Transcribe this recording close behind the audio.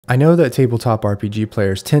I know that tabletop RPG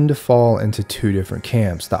players tend to fall into two different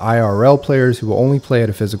camps: the IRL players who will only play at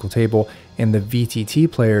a physical table, and the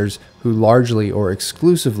VTT players who largely or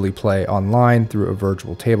exclusively play online through a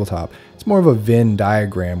virtual tabletop. It's more of a Venn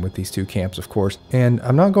diagram with these two camps, of course, and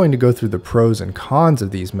I'm not going to go through the pros and cons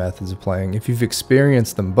of these methods of playing. If you've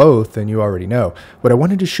experienced them both, then you already know. What I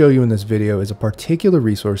wanted to show you in this video is a particular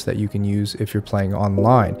resource that you can use if you're playing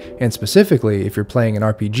online, and specifically if you're playing an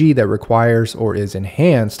RPG that requires or is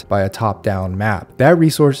enhanced by a top-down map. That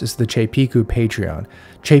resource is the Chaypiku Patreon.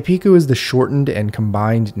 Chaypiku is the shortened and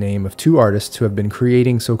combined name of two artists who have been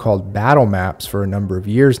creating so-called battle maps for a number of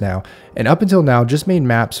years now, and up until now just made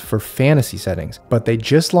maps for fantasy settings. But they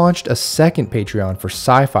just launched a second Patreon for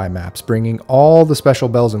sci-fi maps, bringing all the special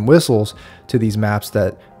bells and whistles to these maps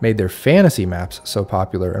that made their fantasy maps so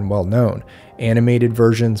popular and well known. Animated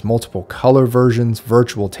versions, multiple color versions,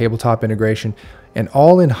 virtual tabletop integration, and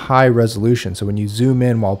all in high resolution, so when you zoom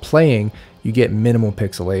in while playing, you get minimal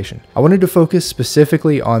pixelation. I wanted to focus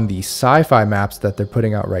specifically on the sci-fi maps that they're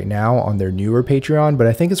putting out right now on their newer Patreon, but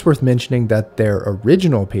I think it's worth mentioning that their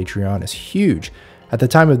original Patreon is huge. At the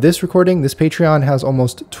time of this recording, this Patreon has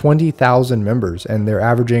almost 20,000 members, and they're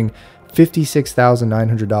averaging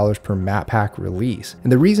 $56,900 per map pack release.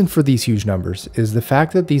 And the reason for these huge numbers is the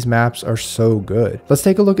fact that these maps are so good. Let's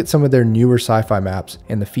take a look at some of their newer sci-fi maps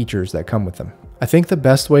and the features that come with them. I think the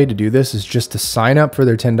best way to do this is just to sign up for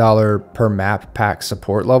their $10 per map pack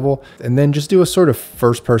support level, and then just do a sort of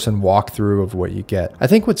first-person walkthrough of what you get. I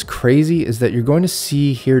think what's crazy is that you're going to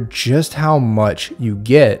see here just how much you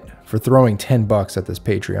get for throwing 10 bucks at this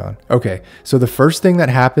Patreon. Okay, so the first thing that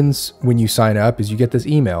happens when you sign up is you get this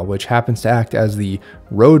email, which happens to act as the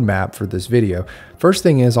roadmap for this video. First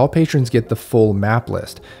thing is, all patrons get the full map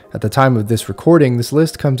list. At the time of this recording, this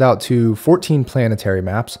list comes out to 14 planetary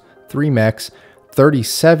maps, 3 mechs,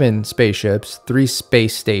 37 spaceships, 3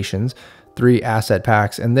 space stations, 3 asset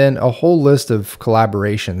packs, and then a whole list of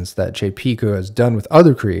collaborations that Chaypiku has done with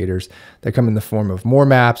other creators that come in the form of more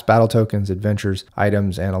maps, battle tokens, adventures,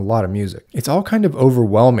 items, and a lot of music. It's all kind of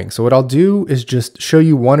overwhelming, so what I'll do is just show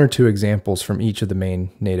you 1 or 2 examples from each of the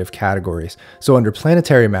main native categories. So under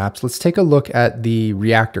planetary maps, let's take a look at the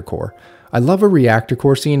reactor core. I love a reactor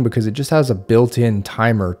core scene because it just has a built-in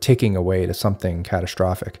timer ticking away to something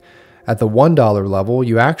catastrophic. At the $1 level,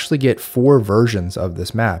 you actually get 4 versions of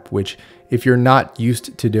this map, which if you're not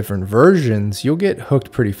used to different versions, you'll get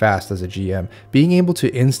hooked pretty fast as a GM. Being able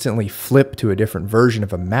to instantly flip to a different version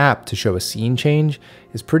of a map to show a scene change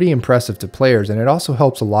is pretty impressive to players, and it also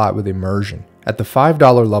helps a lot with immersion. At the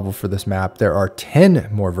 $5 level for this map, there are 10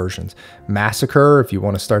 more versions. Massacre, if you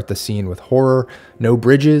want to start the scene with horror. No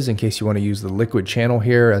bridges, in case you want to use the liquid channel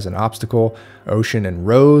here as an obstacle. Ocean and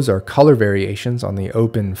rose are color variations on the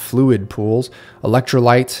open fluid pools.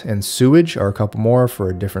 Electrolyte and sewage are a couple more for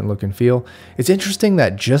a different look and feel. It's interesting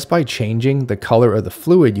that just by changing the color of the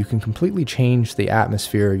fluid, you can completely change the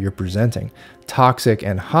atmosphere you're presenting. Toxic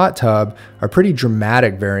and hot tub are pretty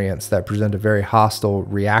dramatic variants that present a very hostile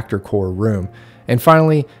reactor core room. And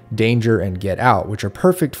finally, danger and get out, which are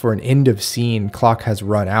perfect for an end of scene, clock has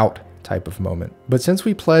run out type of moment. But since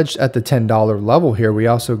we pledged at the $10 level here, we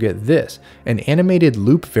also get this, an animated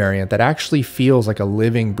loop variant that actually feels like a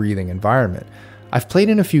living, breathing environment. I've played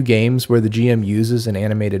in a few games where the GM uses an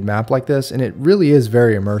animated map like this, and it really is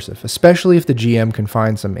very immersive, especially if the GM can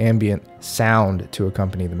find some ambient sound to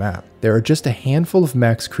accompany the map. There are just a handful of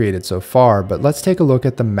mechs created so far, but let's take a look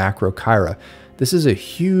at the Macro Kyra. This is a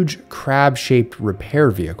huge crab-shaped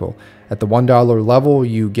repair vehicle. At the $1 level,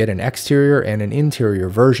 you get an exterior and an interior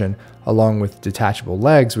version, along with detachable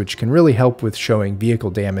legs, which can really help with showing vehicle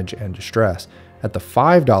damage and distress. At the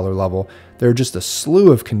 $5 level, there are just a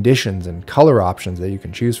slew of conditions and color options that you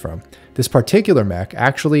can choose from. This particular mech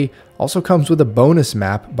actually also comes with a bonus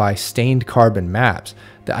map by Stained Carbon Maps.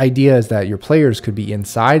 The idea is that your players could be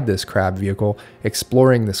inside this crab vehicle,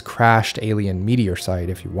 exploring this crashed alien meteor site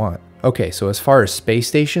if you want. Okay, so as far as space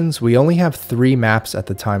stations, we only have 3 maps at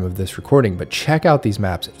the time of this recording, but check out these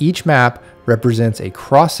maps. Each map represents a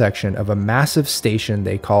cross-section of a massive station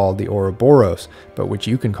they call the Ouroboros, but which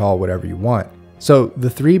you can call whatever you want. So the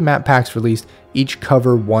 3 map packs released each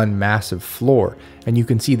cover one massive floor, and you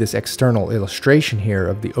can see this external illustration here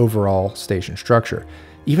of the overall station structure.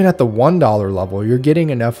 Even at the $1 level, you're getting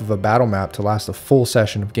enough of a battle map to last a full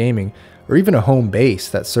session of gaming, or even a home base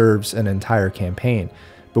that serves an entire campaign.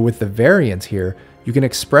 But with the variants here, you can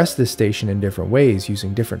express this station in different ways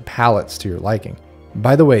using different palettes to your liking.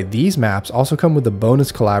 By the way, these maps also come with a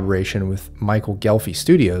bonus collaboration with Michael Gelfi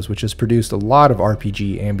Studios, which has produced a lot of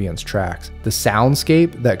RPG ambience tracks. The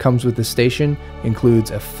soundscape that comes with this station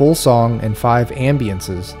includes a full song and 5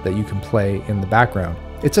 ambiences that you can play in the background.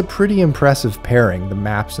 It's a pretty impressive pairing, the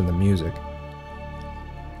maps and the music.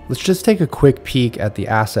 Let's just take a quick peek at the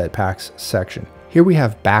asset packs section. Here we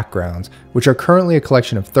have backgrounds, which are currently a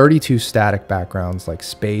collection of 32 static backgrounds like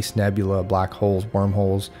space, nebula, black holes,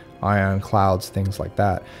 wormholes, ion clouds, things like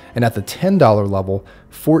that. And at the $10 level,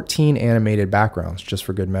 14 animated backgrounds, just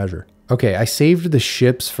for good measure. Okay, I saved the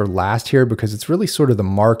ships for last here because it's really sort of the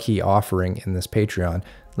marquee offering in this Patreon.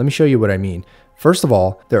 Let me show you what I mean. First of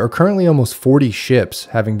all, there are currently almost 40 ships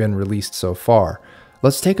having been released so far.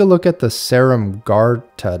 Let's take a look at the Serum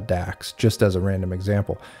Gartadax, just as a random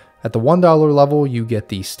example. At the $1 level, you get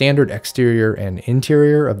the standard exterior and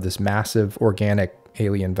interior of this massive organic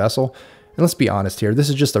alien vessel. And let's be honest here, this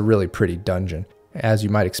is just a really pretty dungeon. As you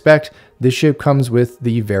might expect, this ship comes with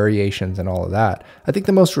the variations and all of that. I think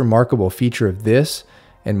the most remarkable feature of this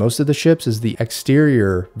and most of the ships is the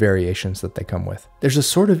exterior variations that they come with. There's a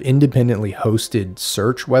sort of independently hosted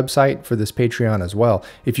search website for this Patreon as well.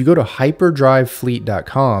 If you go to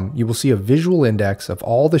hyperdrivefleet.com, you will see a visual index of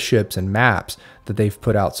all the ships and maps that they've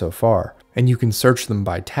put out so far, and you can search them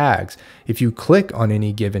by tags. If you click on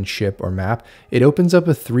any given ship or map, it opens up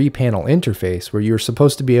a 3-panel interface where you're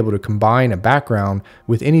supposed to be able to combine a background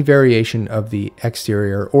with any variation of the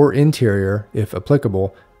exterior or interior, if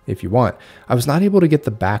applicable, if you want. I was not able to get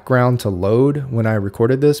the background to load when I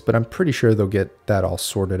recorded this, but I'm pretty sure they'll get that all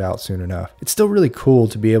sorted out soon enough. It's still really cool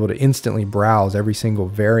to be able to instantly browse every single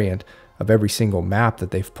variant of every single map that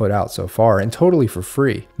they've put out so far, and totally for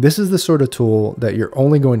free. This is the sort of tool that you're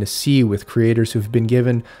only going to see with creators who've been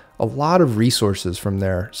given a lot of resources from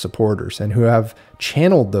their supporters and who have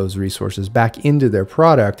channeled those resources back into their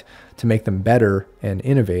product to make them better and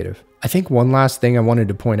innovative. I think one last thing I wanted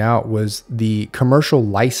to point out was the commercial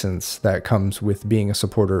license that comes with being a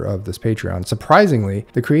supporter of this Patreon. Surprisingly,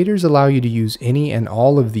 the creators allow you to use any and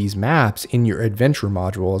all of these maps in your adventure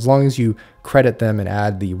module as long as you credit them and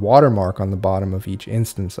add the watermark on the bottom of each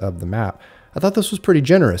instance of the map. I thought this was pretty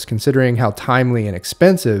generous considering how timely and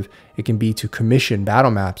expensive it can be to commission battle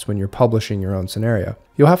maps when you're publishing your own scenario.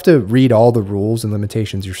 You'll have to read all the rules and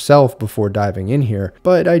limitations yourself before diving in here,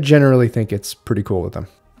 but I generally think it's pretty cool with them.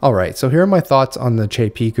 Alright, so here are my thoughts on the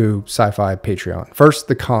Chaypiku Sci-Fi Patreon. First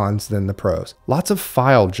the cons, then the pros. Lots of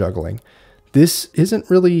file juggling. This isn't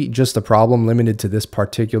really just a problem limited to this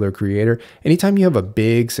particular creator. Anytime you have a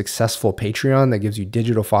big, successful Patreon that gives you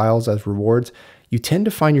digital files as rewards, you tend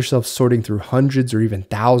to find yourself sorting through hundreds or even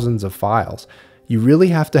thousands of files. You really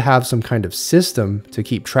have to have some kind of system to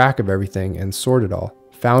keep track of everything and sort it all.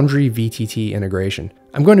 Foundry VTT integration.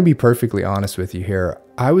 I'm going to be perfectly honest with you here.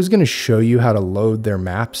 I was going to show you how to load their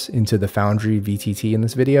maps into the Foundry VTT in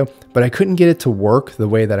this video, but I couldn't get it to work the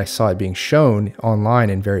way that I saw it being shown online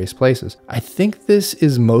in various places. I think this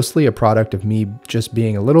is mostly a product of me just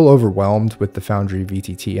being a little overwhelmed with the Foundry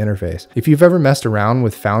VTT interface. If you've ever messed around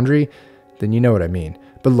with Foundry, then you know what I mean.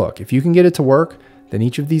 But look, if you can get it to work, then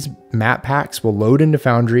each of these map packs will load into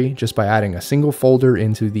Foundry just by adding a single folder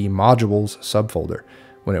into the modules subfolder.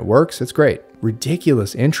 When it works, it's great.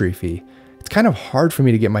 Ridiculous entry fee. It's kind of hard for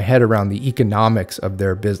me to get my head around the economics of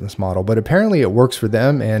their business model, but apparently it works for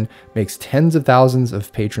them and makes tens of thousands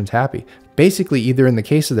of patrons happy. Basically, either in the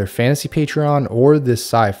case of their fantasy Patreon or this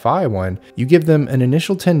sci-fi one, you give them an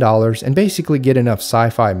initial $10 and basically get enough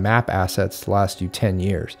sci-fi map assets to last you 10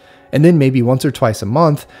 years. And then maybe once or twice a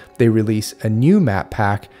month, they release a new map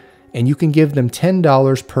pack and you can give them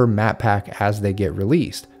 $10 per map pack as they get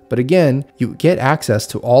released. But again, you get access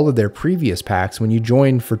to all of their previous packs when you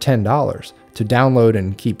join for $10 to download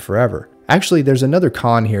and keep forever. Actually, there's another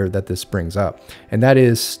con here that this brings up, and that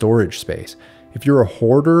is storage space. If you're a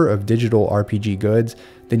hoarder of digital RPG goods,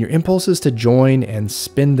 then your impulse is to join and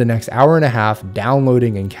spend the next hour and a half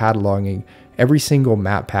downloading and cataloging every single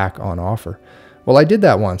map pack on offer. Well, I did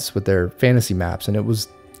that once with their fantasy maps, and it was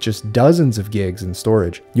just dozens of gigs in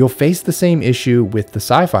storage. You'll face the same issue with the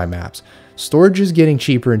sci-fi maps. Storage is getting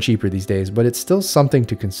cheaper and cheaper these days, but it's still something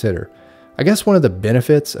to consider. I guess one of the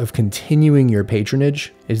benefits of continuing your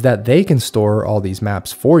patronage is that they can store all these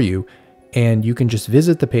maps for you, and you can just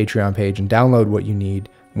visit the Patreon page and download what you need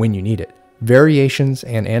when you need it. Variations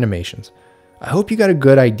and animations. I hope you got a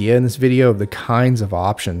good idea in this video of the kinds of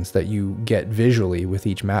options that you get visually with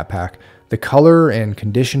each map pack. The color and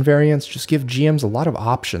condition variants just give GMs a lot of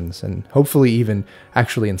options and hopefully even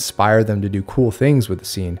actually inspire them to do cool things with the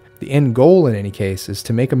scene. The end goal in any case is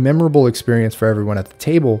to make a memorable experience for everyone at the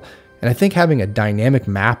table, and I think having a dynamic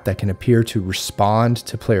map that can appear to respond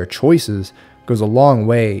to player choices goes a long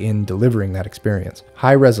way in delivering that experience.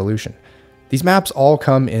 High resolution. These maps all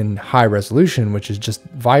come in high resolution, which is just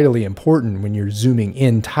vitally important when you're zooming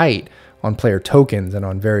in tight on player tokens and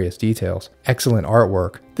on various details. Excellent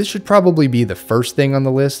artwork. This should probably be the first thing on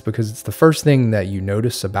the list because it's the first thing that you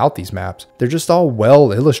notice about these maps. They're just all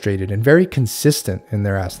well illustrated and very consistent in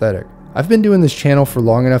their aesthetic. I've been doing this channel for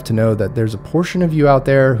long enough to know that there's a portion of you out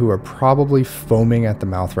there who are probably foaming at the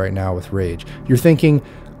mouth right now with rage. You're thinking,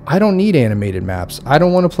 I don't need animated maps. I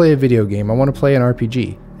don't want to play a video game. I want to play an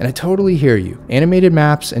RPG. And I totally hear you. Animated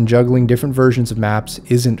maps and juggling different versions of maps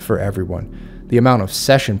isn't for everyone. The amount of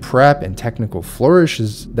session prep and technical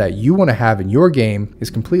flourishes that you want to have in your game is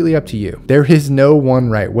completely up to you. There is no one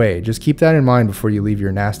right way. Just keep that in mind before you leave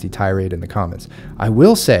your nasty tirade in the comments. I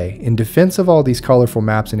will say, in defense of all these colorful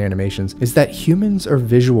maps and animations, is that humans are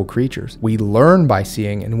visual creatures. We learn by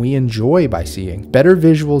seeing and we enjoy by seeing. Better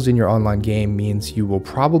visuals in your online game means you will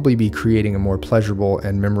probably be creating a more pleasurable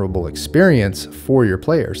and memorable experience for your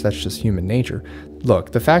players. That's just human nature.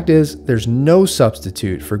 Look, the fact is, there's no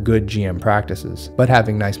substitute for good GM practices, but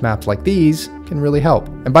having nice maps like these can really help.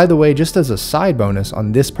 And by the way, just as a side bonus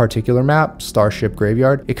on this particular map, Starship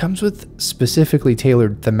Graveyard, it comes with specifically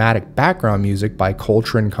tailored thematic background music by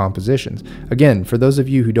Coltrane Compositions. Again, for those of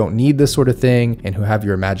you who don't need this sort of thing and who have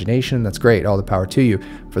your imagination, that's great, all the power to you.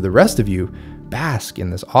 For the rest of you, bask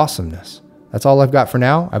in this awesomeness. That's all I've got for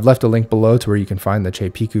now. I've left a link below to where you can find the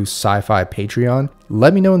Chepiku Sci-Fi Patreon.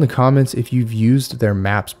 Let me know in the comments if you've used their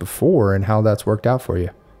maps before and how that's worked out for you.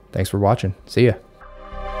 Thanks for watching. See ya.